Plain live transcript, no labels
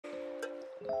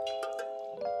Hey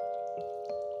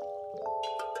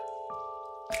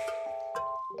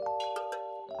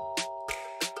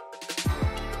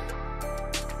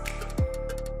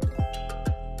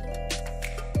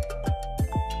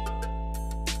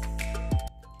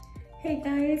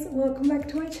guys, welcome back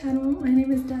to my channel. My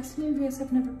name is Destiny, if you guys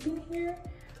have never been here.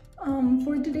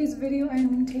 For today's video,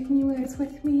 I'm taking you guys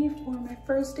with me for my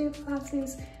first day of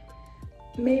classes,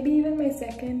 maybe even my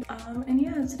second. And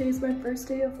yeah, today's my first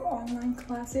day of online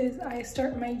classes. I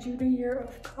start my junior year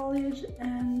of college,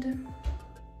 and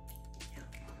yeah.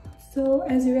 So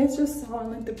as you guys just saw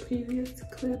in like the previous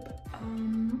clip,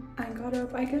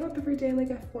 I get up every day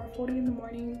like at 4:40 in the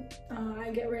morning. I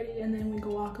get ready and then we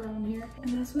go walk around here,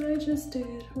 and that's what I just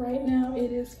did. Right now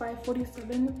it is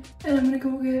 5:47 and I'm gonna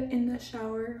go get in the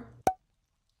shower.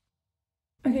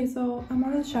 Okay, so I'm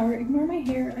out of the shower. Ignore my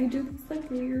hair. I do this like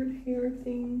weird hair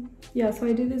thing. Yeah, so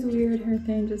I do this weird hair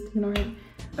thing, just ignore it.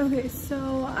 Okay,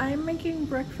 so I'm making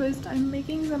breakfast. I'm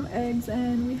making some eggs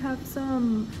and we have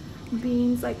some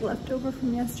beans like left over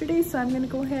from yesterday, so I'm gonna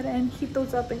go ahead and heat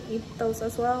those up and eat those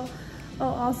as well. Oh,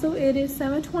 also it is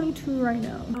 7:22 right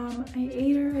now. I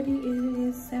ate already. It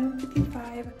is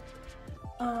 7:55.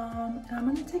 And I'm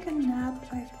gonna take a nap,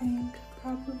 I think,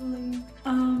 probably.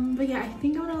 But yeah, I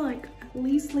think I'm gonna like at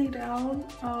least lay down.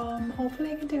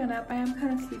 Hopefully I can take a nap. I am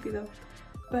kind of sleepy though,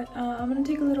 but I'm gonna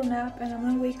take a little nap and I'm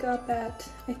gonna wake up at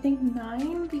I think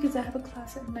 9 because I have a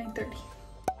class at 9:30.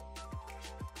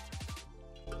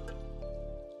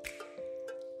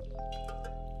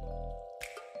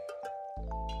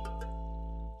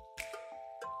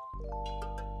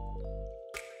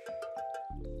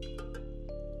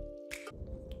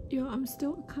 Yo, I'm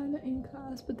still kind of in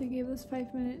class, but they gave us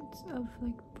 5 minutes of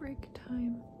like break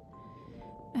time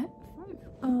at 5.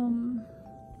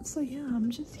 So yeah, I'm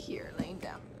just here laying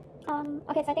down.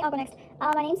 Okay, so I think I'll go next.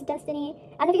 My name's Destiny.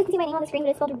 I don't know if you can see my name on the screen, but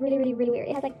it's spelled really, really, really weird.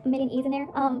 It has like a million E's in there.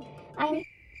 I'm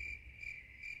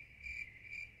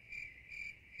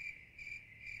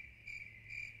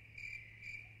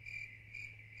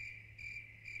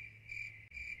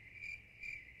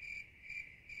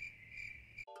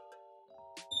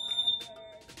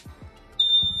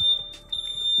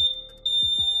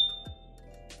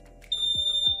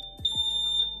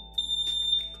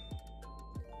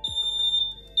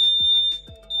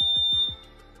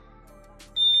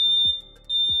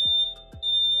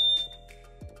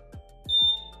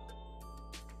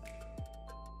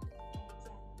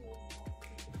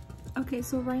Okay,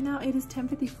 so right now it is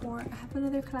 10:54. I have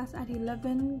another class at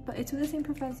 11, but it's with the same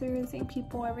professor, the same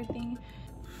people, everything.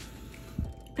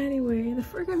 Anyway, the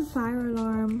freaking fire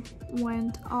alarm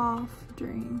went off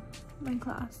during my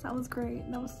class. That was great.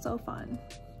 That was so fun.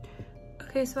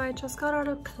 Okay, so I just got out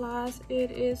of class.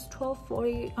 It is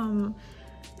 12:40.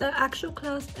 The actual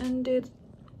class ended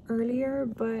earlier,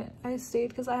 but I stayed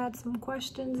because I had some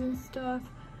questions and stuff.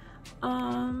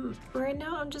 Right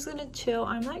now I'm just gonna chill.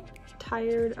 I'm like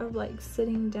tired of like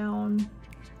sitting down.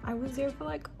 I was there for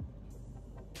like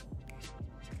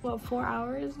what, 4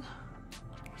 hours?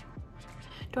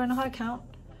 Do I know how to count?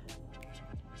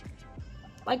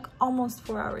 Like almost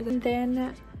 4 hours. And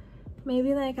then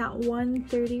maybe like at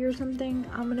 1:30 or something,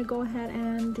 I'm gonna go ahead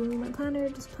and do my planner,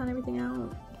 just plan everything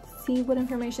out, see what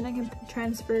information I can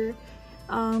transfer,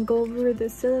 go over the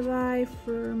syllabi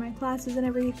for my classes and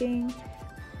everything,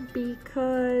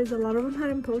 because a lot of them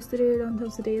hadn't posted it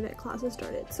until today that classes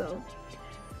started. So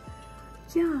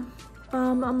yeah,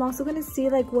 I'm also gonna see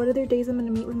like what other days I'm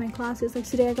gonna meet with my classes. Like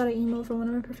today I got an email from one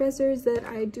of my professors that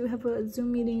I do have a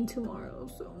Zoom meeting tomorrow,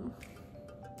 so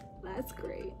that's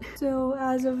great. So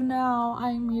as of now,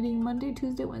 I'm meeting Monday,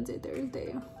 Tuesday, Wednesday,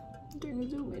 Thursday during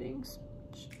Zoom meetings,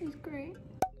 which is great.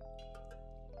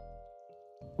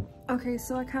 Okay,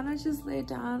 so I kind of just laid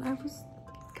down. I was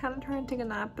kind of trying to take a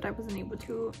nap, but I wasn't able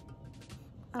to.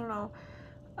 I don't know.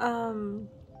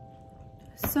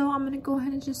 So I'm gonna go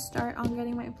ahead and just start on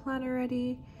getting my planner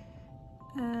ready,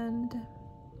 and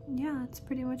yeah, that's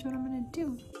pretty much what I'm gonna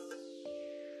do.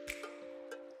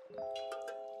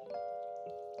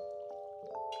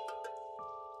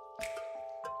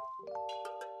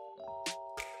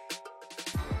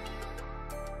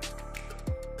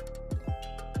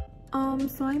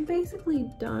 So I'm basically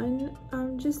done.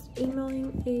 I'm just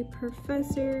emailing a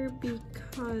professor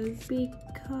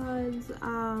because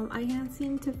I can't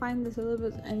seem to find the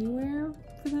syllabus anywhere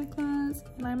for that class,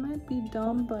 and I might be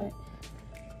dumb, but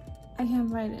I can't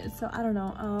find it, so I don't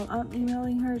know. I'm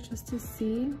emailing her just to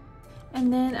see.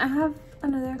 And then I have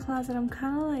another class that I'm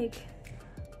kind of like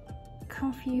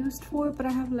confused for, but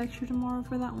I have lecture tomorrow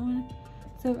for that one,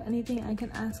 so if anything I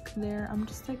can ask there. I'm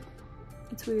just like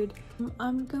It's weird.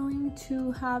 I'm going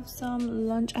to have some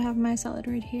lunch. I have my salad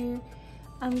right here.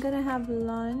 I'm gonna have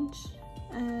lunch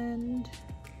and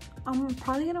I'm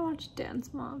probably gonna watch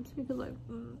Dance Moms because like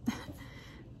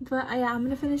but yeah, I'm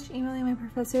gonna finish emailing my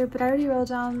professor, but I already wrote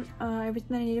down everything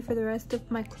that I needed for the rest of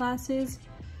my classes,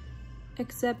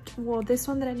 except, well, this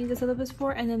one that I need the syllabus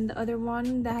for, and then the other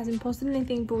one that hasn't posted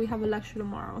anything, but we have a lecture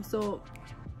tomorrow. So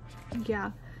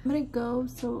yeah, I'm gonna go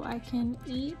so I can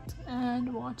eat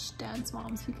and watch Dance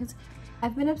Moms because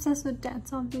I've been obsessed with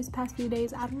Dance Moms these past few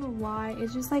days. I don't know why.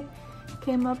 It's just like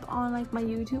came up on like my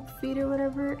YouTube feed or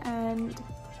whatever, and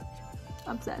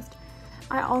obsessed.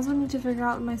 I also need to figure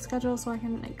out my schedule so I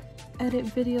can like edit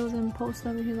videos and post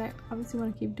them because I obviously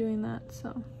want to keep doing that.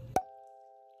 So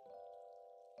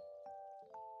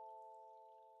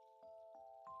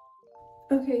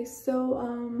okay,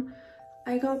 so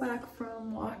I got back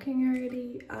from walking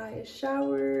already. I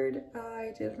showered,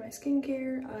 I did my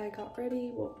skincare, I got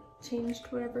ready, well, changed,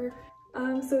 whatever.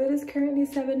 So it is currently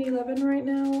 7:11 right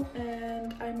now,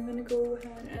 and I'm gonna go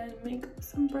ahead and make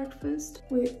some breakfast.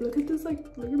 Wait, look at this, like,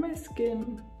 look at my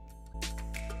skin.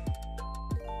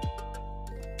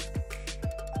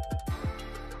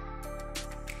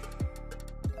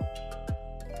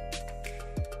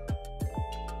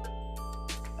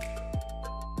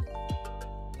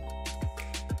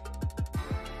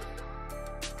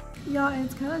 Yeah,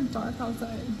 it's kind of dark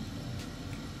outside.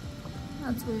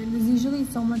 That's weird. There's usually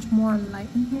so much more light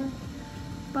in here.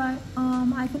 But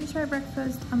I finished my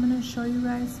breakfast. I'm gonna show you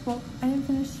guys. Well, I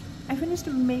finished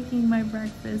making my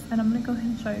breakfast, and I'm gonna go ahead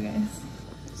and show you guys.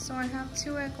 So I have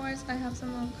 2 egg whites, I have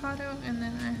some avocado, and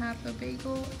then I have a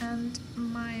bagel, and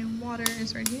my water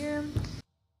is right here.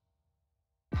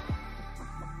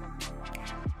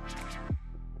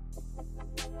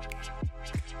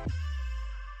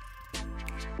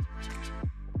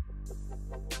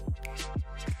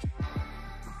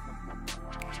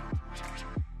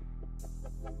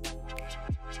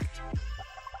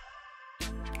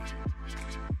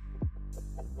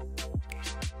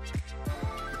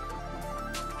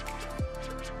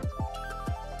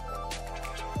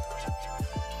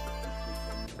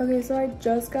 Okay, so I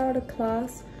just got out of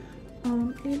class.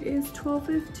 It is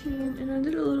 12:15 and I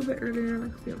did a little bit earlier,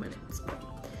 like a few minutes.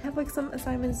 I have like some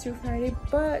assignments due Friday,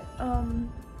 but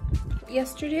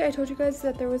yesterday I told you guys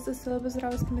that there was a syllabus that I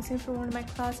was missing for one of my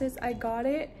classes. I got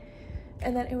it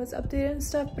and then it was updated and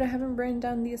stuff, but I haven't written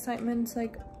down the assignments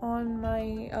like on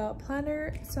my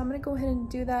planner, so I'm gonna go ahead and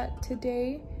do that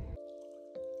today.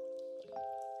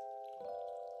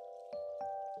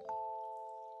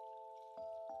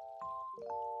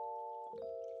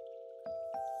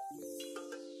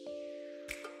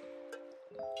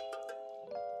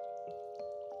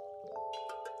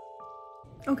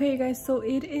 Okay guys, so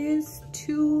it is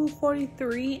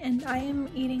 2:43 and I am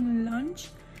eating lunch.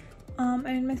 I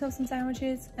made myself some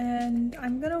sandwiches and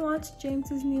I'm gonna watch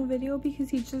James's new video because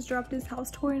he just dropped his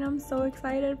house tour and I'm so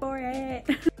excited for it.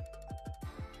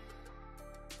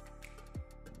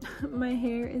 My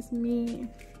hair is me.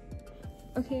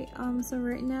 Okay, so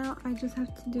right now I just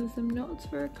have to do some notes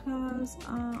for a class.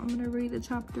 I'm gonna read the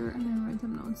chapter and then write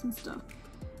some notes and stuff.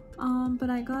 But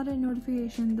I got a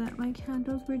notification that my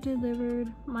candles were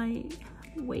delivered. My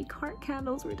Wakeheart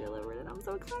candles were delivered and I'm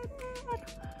so excited.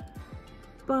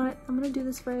 But I'm gonna do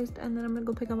this first and then I'm gonna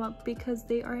go pick them up because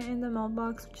they are in the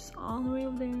mailbox, which is all the way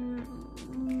over there.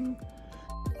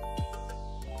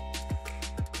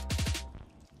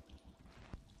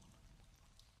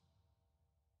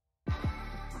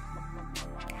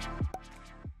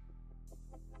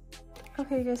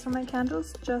 Okay guys, so my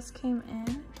candles just came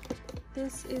in.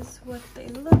 This is what they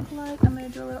look like. I'm gonna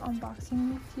do a little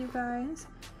unboxing with you guys.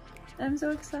 I'm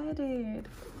so excited.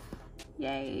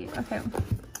 Yay. Okay.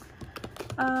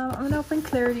 I'm gonna open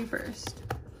Clarity first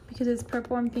because it's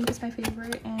purple and pink is my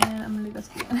favorite, and I'm gonna leave this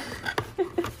again.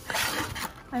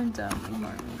 I'm dumb,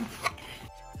 ignore me.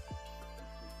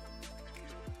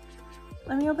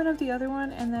 Let me open up the other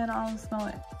one and then I'll smell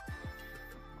it.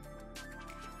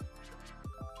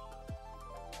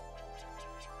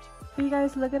 You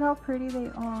guys, look at how pretty they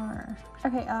are.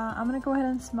 Okay, I'm gonna go ahead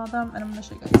and smell them and I'm gonna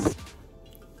show you guys.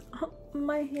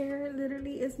 My hair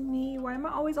literally is me. Why am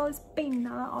I always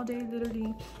peinada all day?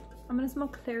 Literally. I'm gonna smell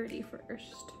Clarity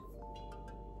first.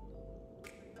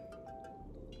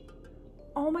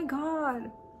 Oh my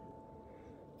god.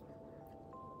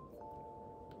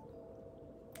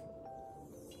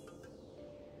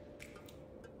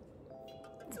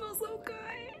 It smells so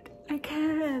good. I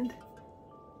can't.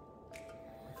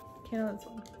 Can't this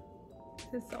one.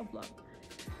 This is self-love.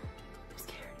 I'm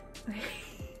scared.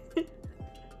 Okay.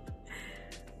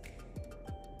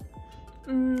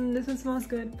 This one smells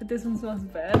good, but this one smells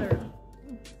better.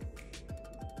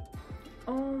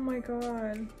 Oh my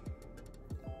god.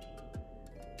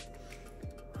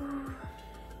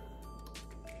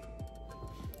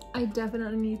 I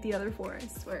definitely need the other 4, I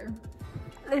swear.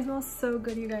 They smell so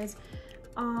good, you guys.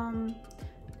 I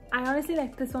honestly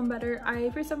like this one better. I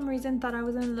for some reason thought I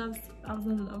was in love.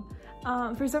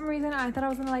 For some reason I thought I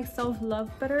was gonna like self-love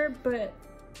better, but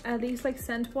at least like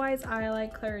scent wise I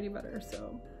like Clarity better.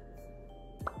 So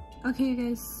okay, you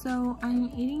guys, so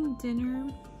I'm eating dinner.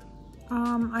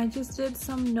 I just did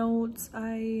some notes.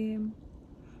 I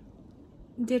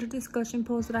did a discussion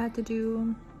post that I had to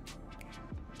do,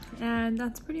 and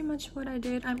that's pretty much what I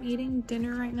did. I'm eating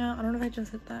dinner right now. I don't know if I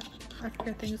just said that. I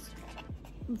forget things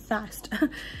fast.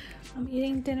 I'm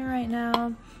eating dinner right now.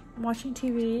 I'm watching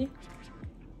TV,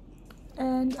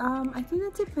 and I think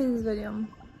that's it for this video.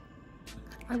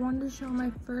 I wanted to show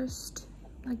my first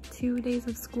like 2 days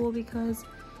of school because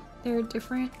they're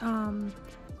different.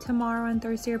 Tomorrow and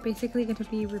Thursday are basically going to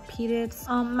be repeated.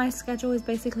 My schedule is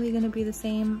basically going to be the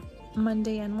same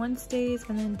Monday and Wednesdays,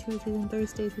 and then Tuesdays and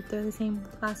Thursdays if they're the same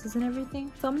classes and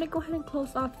everything. So I'm gonna go ahead and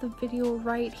close off the video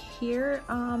right here.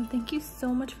 Thank you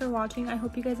so much for watching. I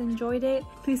hope you guys enjoyed it.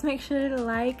 Please make sure to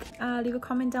like, leave a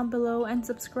comment down below, and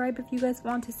subscribe if you guys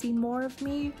want to see more of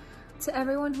me. To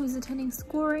everyone who's attending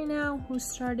school right now, who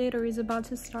started or is about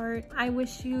to start, I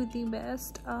wish you the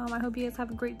best. I hope you guys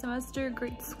have a great semester,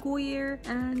 great school year,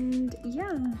 and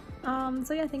yeah.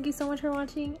 So yeah, thank you so much for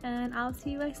watching, and I'll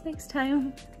see you guys next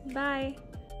time. Bye.